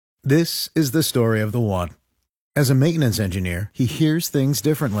This is the story of the one. As a maintenance engineer, he hears things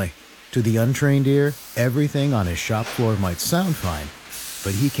differently. To the untrained ear, everything on his shop floor might sound fine,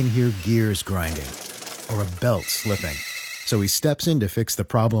 but he can hear gears grinding or a belt slipping. So he steps in to fix the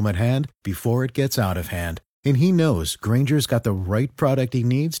problem at hand before it gets out of hand. And he knows Grainger's got the right product he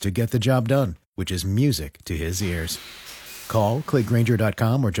needs to get the job done, which is music to his ears. Call, click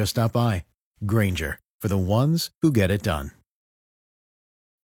Grainger.com, or just stop by. Grainger, for the ones who get it done.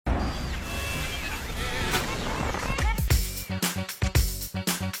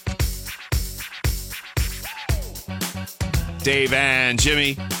 Dave and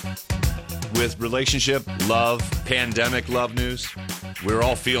Jimmy with relationship, love, pandemic love news. We're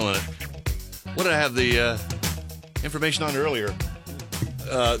all feeling it. What did I have the information on earlier?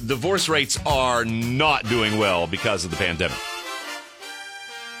 Divorce rates are not doing well because of the pandemic.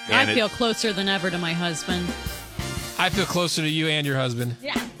 And I feel closer than ever to my husband. I feel closer to you and your husband.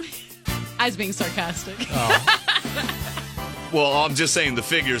 Yeah. I was being sarcastic. Oh. Well, I'm just saying the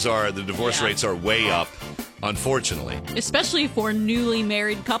figures are, the divorce rates are way up, unfortunately. Especially for newly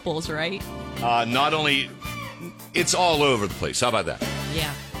married couples, right? Not only, it's all over the place. How about that?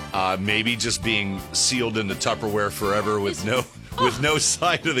 Yeah. Maybe just being sealed into Tupperware forever with no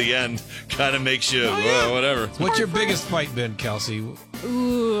sight of the end kind of makes you, whatever. What's your biggest fight been, Kelsey? Ooh.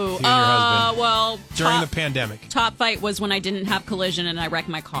 You and your husband. Well, during the pandemic. Top fight was when I didn't have collision and I wrecked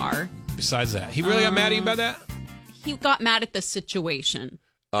my car. Besides that, he really got mad at you about that? He got mad at the situation.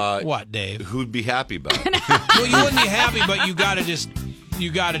 What, Dave? Who'd be happy about it? Well, you wouldn't be happy, but you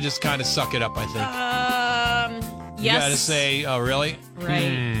gotta just kind of suck it up, I think. Yes. You gotta say, oh, really?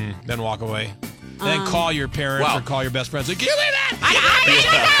 Right. Then walk away. Then call your parents or call your best friends. Like, give me that!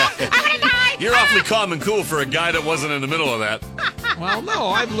 I'm gonna die! You're awfully calm and cool for a guy that wasn't in the middle of that. Well, no,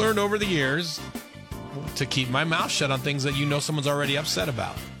 I've learned over the years to keep my mouth shut on things that you know someone's already upset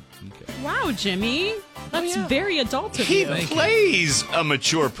about. Wow, Jimmy. That's very adult of He you. plays a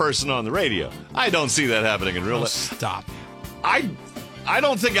mature person on the radio. I don't see that happening in real life. Stop. I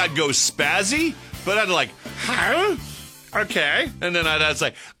don't think I'd go spazzy, but I'd like, huh? Okay. And then I'd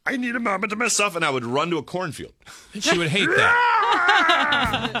say, I need a moment to myself, and I would run to a cornfield. She would hate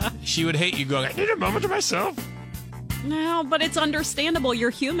that. She would hate you going, I need a moment to myself. No, but it's understandable. You're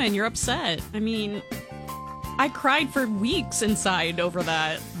human. You're upset. I mean, I cried for weeks inside over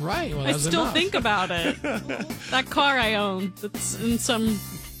that. Right. Well, I still think about it. That car I own that's in some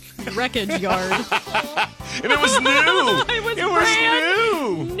wreckage yard. And it was new. It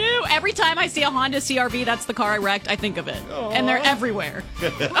was new. New. Every time I see a Honda CRV, that's the car I wrecked, I think of it. Aww. And they're everywhere.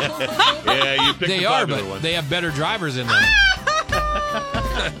 Yeah, you picked they the are, popular but one. they have better drivers in them.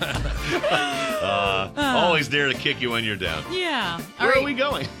 Always there to kick you when you're down. Yeah. Where are we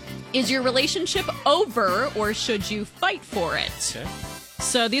going? Is your relationship over, or should you fight for it? Okay.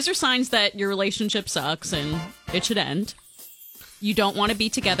 So these are signs that your relationship sucks and it should end. You don't want to be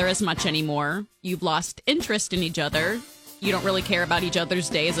together as much anymore. You've lost interest in each other. You don't really care about each other's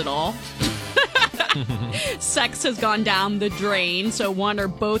days at all. Sex has gone down the drain, so one or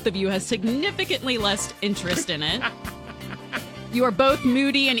both of you has significantly less interest in it. You are both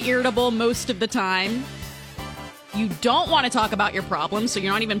moody and irritable most of the time. You don't want to talk about your problems, so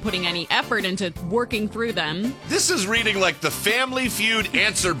you're not even putting any effort into working through them. This is reading like the Family Feud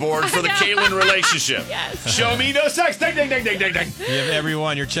answer board for the Caitlin relationship. Yes. Show me no sex. Ding, ding, ding, ding, ding, ding. You have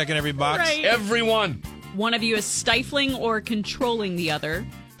everyone. You're checking every box. Right. Everyone. One of you is stifling or controlling the other.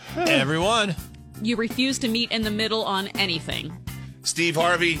 Everyone. You refuse to meet in the middle on anything. Steve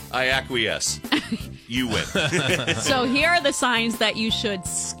Harvey, I acquiesce. You win. So here are the signs that you should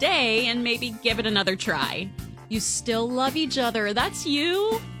stay and maybe give it another try. You still love each other. That's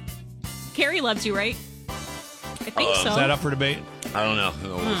you. Carrie loves you, right? I think so. Is that up for debate? I don't know.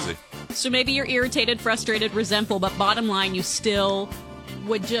 We'll see. So maybe you're irritated, frustrated, resentful, but bottom line, you still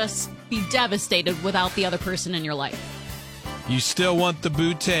would just be devastated without the other person in your life. You still want the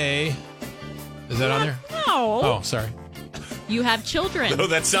bouquet. Is that on there? No. Oh, sorry. You have children. No,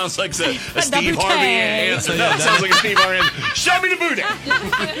 that sounds like a Steve bouquet. Harvey answer. That sounds like a Steve Harvey answer. Show me the booty.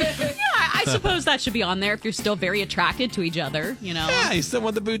 Yeah, I suppose that should be on there if you're still very attracted to each other, you know. Yeah, you still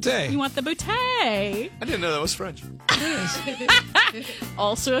want the bouquet. You want the bouquet. I didn't know that was French.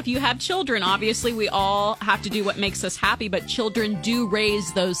 Also, if you have children, obviously we all have to do what makes us happy, but children do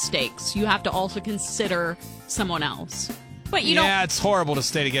raise those stakes. You have to also consider someone else. But you don't. Yeah, it's horrible to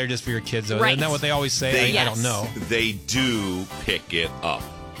stay together just for your kids, though. Right. Isn't that what they always say? I don't know. They do pick it up.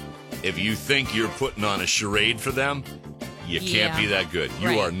 If you think you're putting on a charade for them, you can't be that good.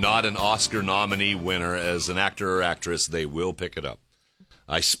 You are not an Oscar nominee winner as an actor or actress. They will pick it up.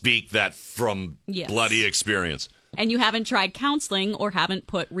 I speak that from bloody experience. And you haven't tried counseling or haven't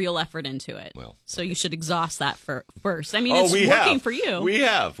put real effort into it. Well, so you should exhaust that first. I mean, it's working for you. We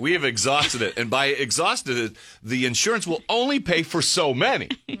have exhausted it. And by exhausted it, the insurance will only pay for so many.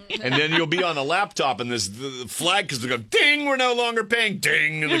 And then you'll be on a laptop and the flag, because they go, ding, we're no longer paying,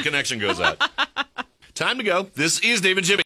 ding, and the connection goes out. Time to go. This is Dave and Jimmy.